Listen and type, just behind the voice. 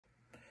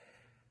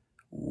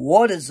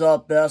What is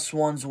up, best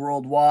ones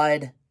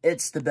worldwide?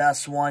 It's the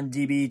best one,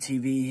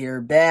 DBTV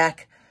here,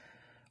 back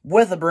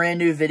with a brand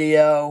new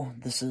video.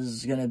 This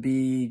is going to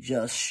be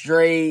just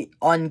straight,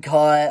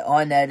 uncut,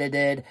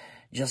 unedited.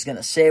 Just going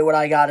to say what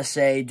I got to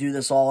say, do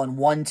this all in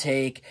one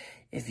take.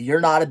 If you're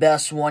not a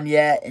best one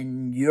yet,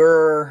 and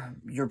you're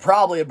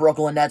probably a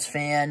Brooklyn Nets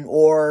fan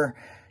or,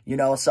 a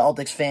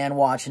Celtics fan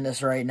watching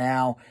this right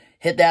now,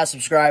 hit that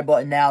subscribe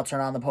button now, turn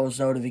on the post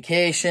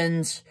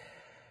notifications.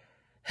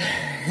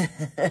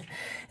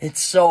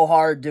 It's so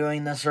hard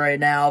doing this right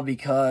now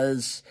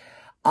because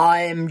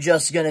I'm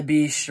just going to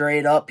be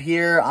straight up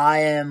here.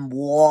 I am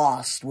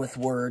lost with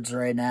words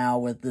right now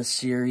with this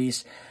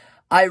series.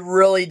 I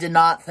really did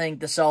not think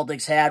the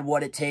Celtics had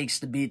what it takes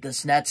to beat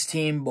this Nets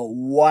team, but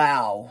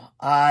wow,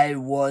 I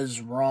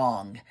was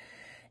wrong.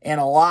 And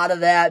a lot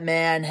of that,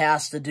 man,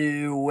 has to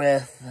do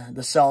with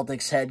the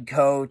Celtics head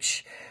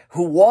coach,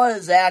 who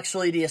was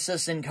actually the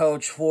assistant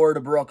coach for the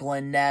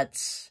Brooklyn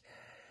Nets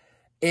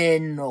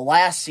in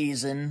last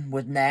season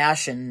with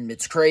Nash, and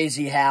it's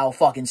crazy how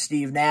fucking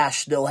Steve Nash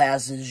still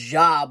has his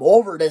job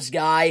over this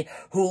guy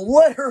who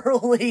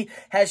literally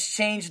has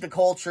changed the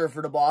culture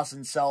for the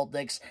Boston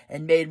Celtics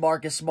and made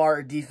Marcus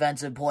Smart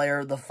defensive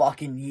player of the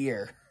fucking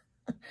year.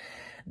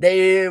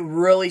 They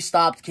really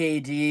stopped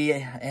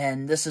KD,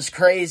 and this is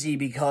crazy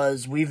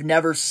because we've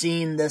never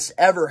seen this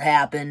ever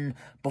happen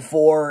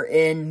before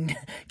in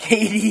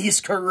KD's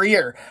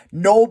career.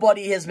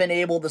 Nobody has been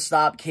able to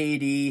stop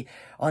KD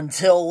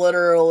until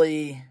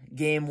literally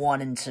game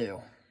 1 and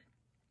 2.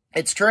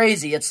 It's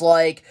crazy. It's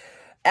like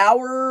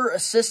our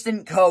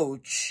assistant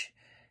coach,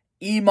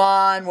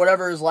 Iman,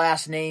 whatever his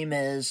last name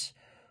is,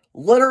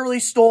 literally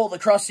stole the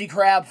Krusty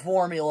Krab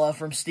formula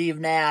from Steve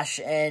Nash,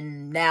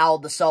 and now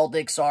the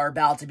Celtics are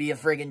about to be a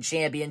friggin'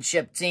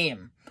 championship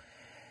team.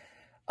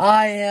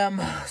 I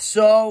am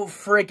so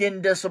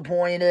freaking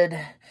disappointed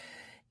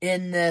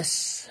in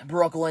this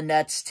Brooklyn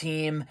Nets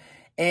team,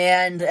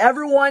 and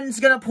everyone's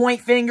going to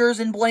point fingers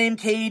and blame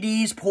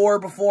KD's poor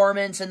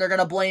performance, and they're going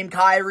to blame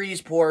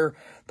Kyrie's poor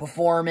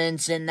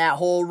performance and that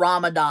whole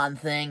Ramadan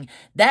thing.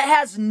 That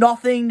has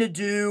nothing to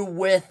do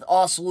with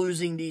us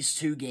losing these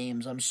 2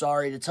 games. I'm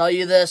sorry to tell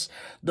you this.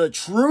 The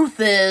truth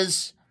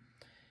is,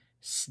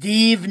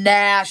 Steve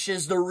Nash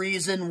is the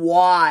reason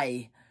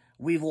why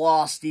we've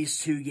lost these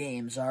 2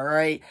 games, all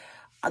right?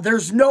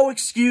 There's no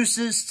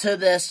excuses to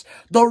this.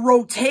 The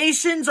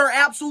rotations are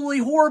absolutely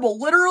horrible.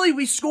 Literally,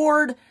 we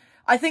scored,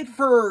 I think,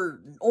 for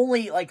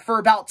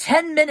about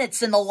 10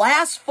 minutes in the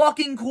last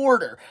fucking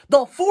quarter.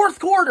 The fourth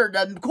quarter,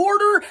 the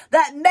quarter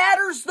that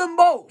matters the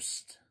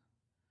most.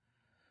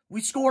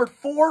 We scored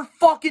 4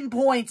 fucking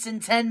points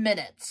in 10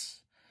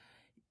 minutes.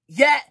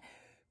 Yet,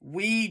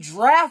 we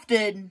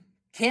drafted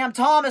Cam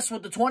Thomas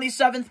with the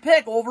 27th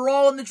pick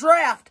overall in the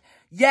draft.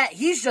 Yet,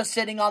 he's just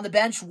sitting on the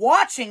bench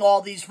watching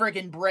all these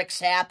friggin' bricks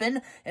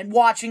happen and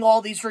watching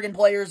all these friggin'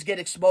 players get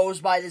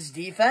exposed by this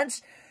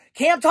defense.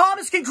 Cam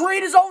Thomas can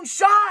create his own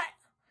shot.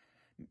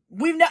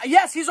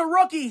 Yes, he's a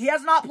rookie. He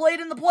has not played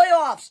in the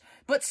playoffs.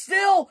 But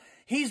still,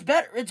 it's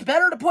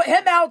better to put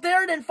him out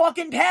there than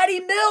fucking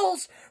Patty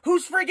Mills,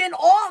 who's friggin'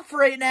 off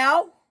right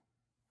now.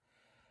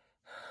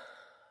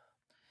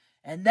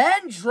 And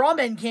then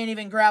Drummond can't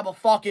even grab a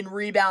fucking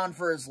rebound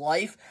for his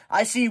life.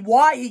 I see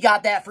why he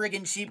got that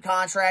friggin' cheap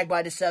contract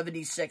by the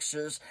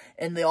 76ers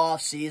in the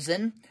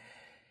offseason.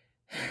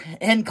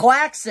 And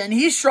Claxton,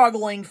 he's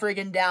struggling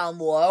friggin' down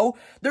low.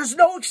 There's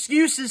no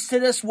excuses to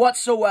this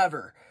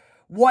whatsoever.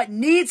 What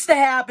needs to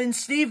happen,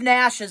 Steve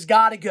Nash has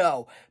got to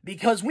go.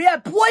 Because we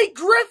have Blake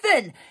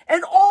Griffin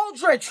and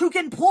Aldridge who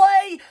can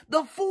play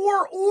the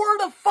 4 or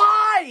the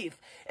 5.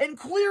 And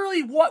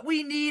clearly what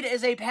we need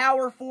is a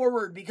power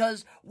forward.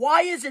 Because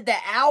why is it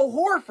that Al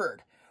Horford,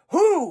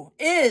 who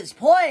is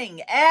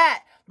playing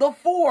at the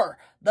 4,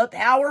 the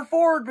power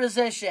forward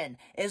position,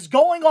 is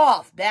going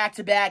off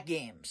back-to-back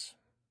games?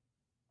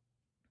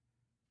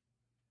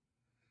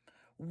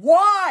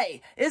 Why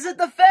is it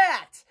the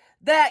fact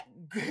that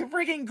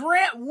freaking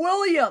Grant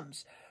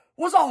Williams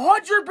was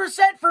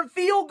 100% from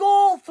field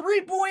goal,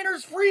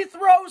 3-pointers, free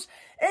throws,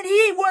 and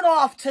he went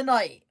off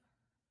tonight?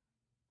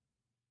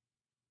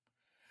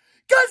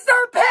 Because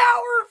they're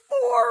power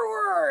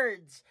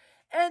forwards!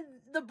 And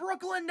the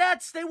Brooklyn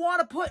Nets, they want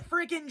to put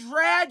freaking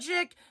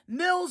Dragic,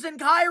 Mills, and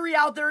Kyrie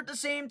out there at the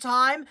same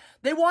time.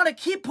 They want to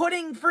keep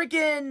putting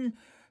freaking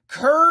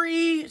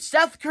Curry,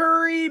 Seth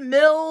Curry,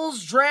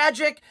 Mills,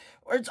 Dragic.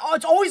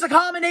 It's always a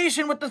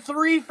combination with the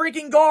 3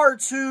 freaking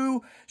guards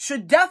who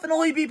should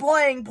definitely be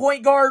playing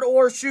point guard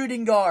or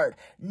shooting guard.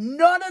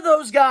 None of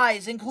those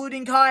guys,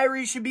 including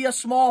Kyrie, should be a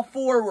small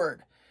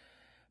forward.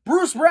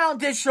 Bruce Brown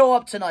did show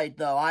up tonight,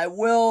 though. I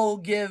will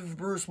give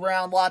Bruce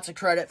Brown lots of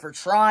credit for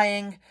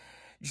trying.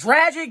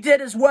 Dragic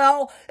did as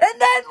well.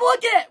 And then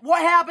look at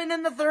what happened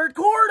in the third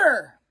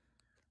quarter.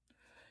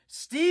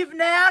 Steve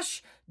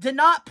Nash did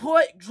not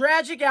put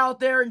Dragic out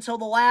there until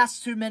the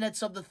last 2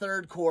 minutes of the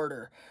third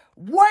quarter,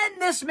 when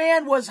this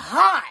man was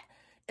hot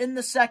in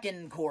the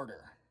second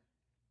quarter.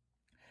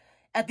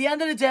 at the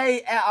end of the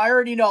day, I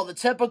already know the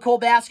typical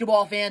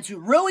basketball fans who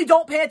really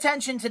don't pay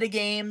attention to the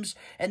games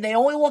and they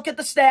only look at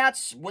the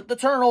stats with the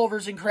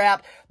turnovers and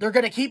crap. They're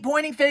going to keep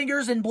pointing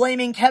fingers and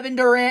blaming Kevin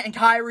Durant and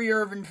Kyrie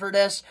Irving for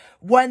this,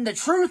 when the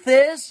truth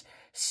is,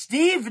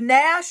 Steve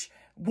Nash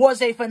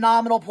was a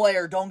phenomenal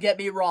player. Don't get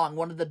me wrong.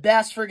 One of the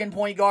best friggin'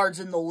 point guards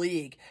in the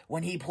league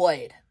when he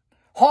played.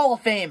 Hall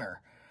of Famer.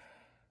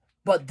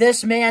 But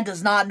this man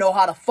does not know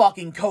how to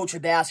fucking coach a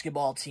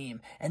basketball team.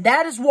 And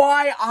that is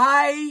why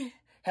I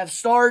have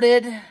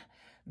started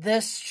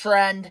this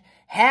trend.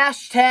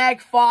 Hashtag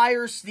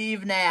fire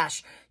Steve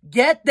Nash.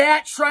 Get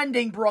that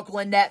trending,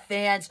 Brooklyn Net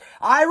fans.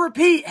 I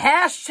repeat,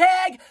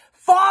 hashtag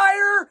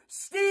fire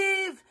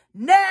Steve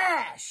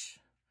Nash.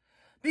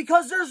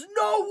 Because there's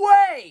no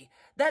way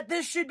that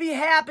this should be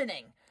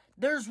happening.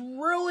 There's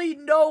really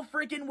no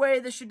freaking way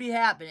this should be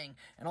happening.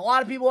 And a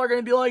lot of people are going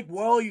to be like,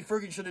 well, you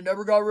freaking should have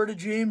never got rid of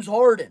James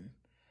Harden.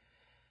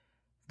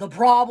 The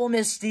problem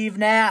is Steve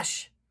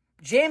Nash.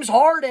 James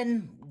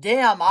Harden,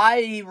 damn,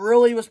 I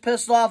really was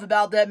pissed off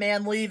about that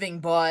man leaving,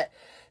 but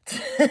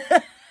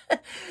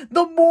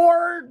the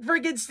more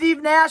freaking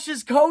Steve Nash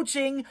is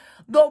coaching,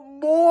 the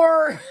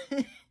more...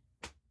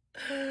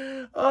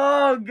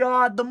 oh,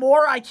 God, the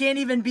more I can't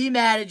even be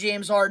mad at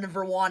James Harden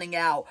for wanting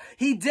out.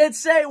 He did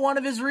say one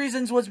of his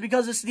reasons was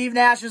because of Steve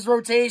Nash's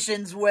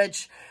rotations,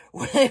 which,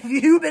 if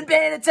you've been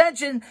paying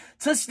attention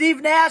to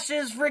Steve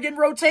Nash's friggin'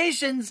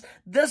 rotations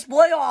this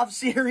playoff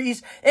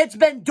series, it's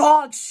been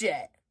dog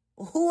shit.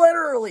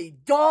 Literally,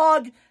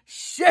 dog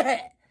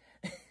shit.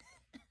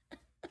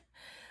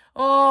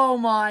 Oh,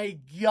 my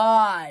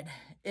God.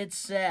 It's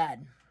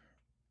sad.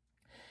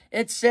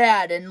 It's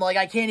sad, and, like,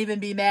 I can't even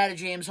be mad at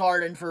James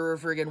Harden for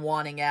friggin'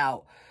 wanting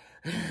out.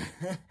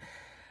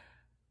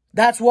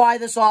 That's why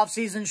this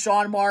offseason,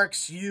 Sean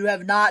Marks, you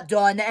have not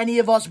done any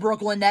of us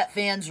Brooklyn Net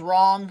fans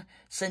wrong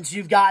since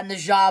you've gotten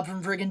this job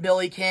from friggin'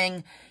 Billy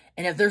King.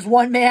 And if there's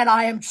one man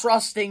I am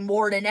trusting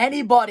more than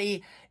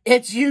anybody,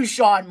 it's you,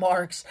 Sean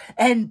Marks.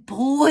 And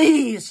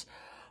please,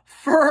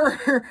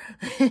 for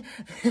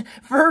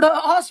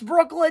us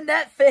Brooklyn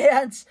Net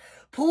fans,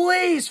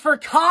 please, for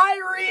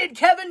Kyrie and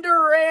Kevin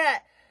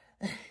Durant,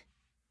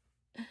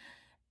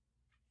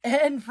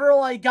 and for,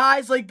 like,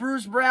 guys like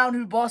Bruce Brown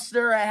who bust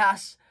their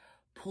ass,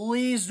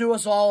 please do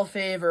us all a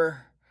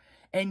favor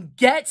and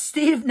get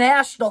Steve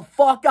Nash the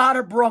fuck out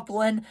of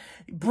Brooklyn.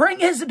 Bring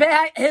his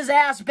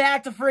ass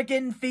back to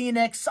freaking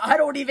Phoenix. I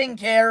don't even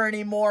care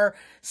anymore.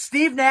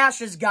 Steve Nash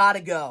has got to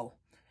go.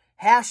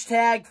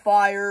 Hashtag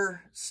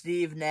fire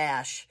Steve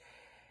Nash.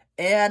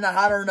 And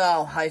I don't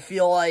know. I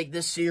feel like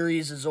this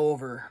series is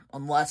over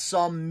unless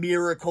some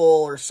miracle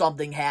or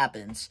something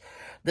happens.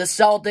 The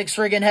Celtics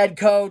friggin' head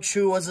coach,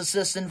 who was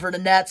assistant for the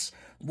Nets,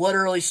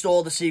 literally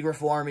stole the secret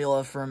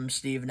formula from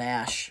Steve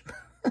Nash.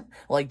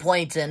 Like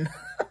Plankton.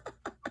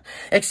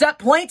 Except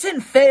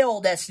Plankton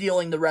failed at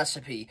stealing the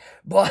recipe.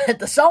 But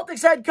the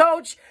Celtics head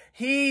coach,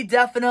 he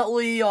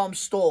definitely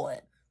stole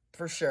it.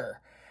 For sure.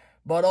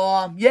 But,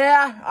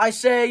 yeah, I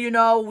say,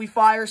 we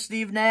fire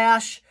Steve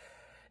Nash.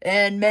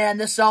 And, man,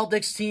 this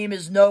Celtics team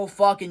is no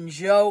fucking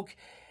joke.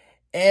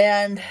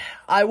 And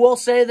I will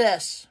say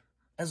this.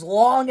 As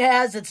long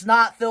as it's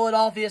not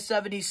Philadelphia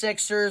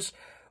 76ers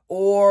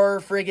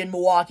or friggin'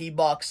 Milwaukee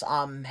Bucks,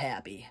 I'm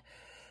happy.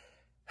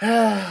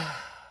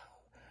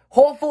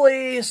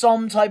 Hopefully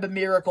some type of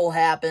miracle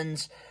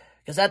happens.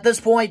 Because at this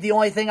point, the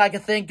only thing I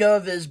can think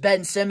of is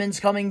Ben Simmons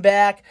coming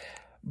back.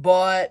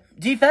 But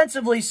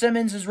defensively,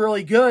 Simmons is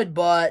really good,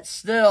 but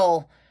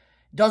still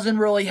doesn't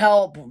really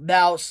help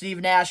about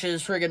Steve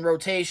Nash's friggin'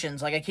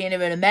 rotations. Like, I can't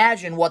even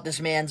imagine what this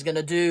man's going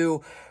to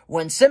do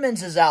when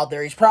Simmons is out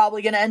there. He's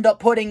probably going to end up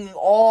putting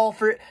all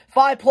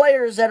 5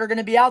 players that are going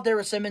to be out there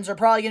with Simmons are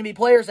probably going to be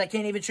players that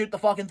can't even shoot the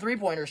fucking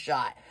three-pointer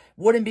shot.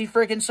 Wouldn't be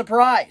freaking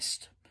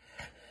surprised.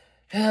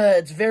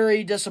 It's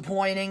very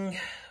disappointing.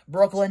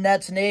 Brooklyn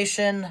Nets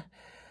Nation.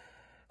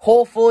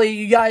 Hopefully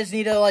you guys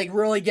need to, like,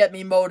 really get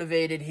me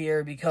motivated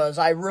here because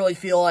I really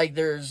feel like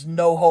there's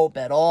no hope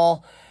at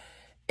all.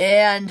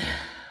 And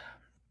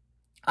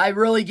I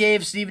really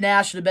gave Steve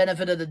Nash the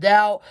benefit of the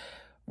doubt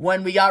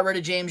when we got rid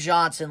of James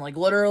Johnson. Like,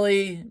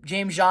 literally,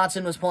 James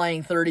Johnson was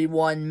playing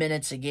 31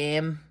 minutes a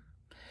game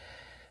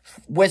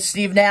with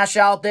Steve Nash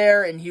out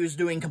there, and he was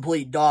doing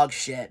complete dog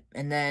shit.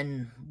 And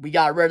then we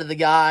got rid of the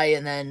guy,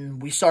 and then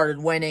we started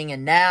winning,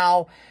 and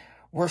now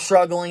we're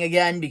struggling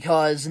again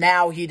because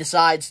now he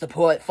decides to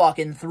put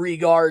fucking 3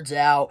 guards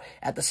out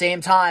at the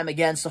same time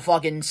against a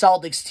fucking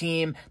Celtics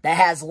team that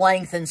has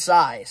length and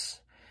size.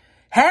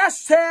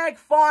 Hashtag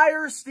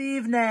fire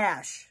Steve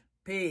Nash.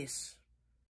 Peace.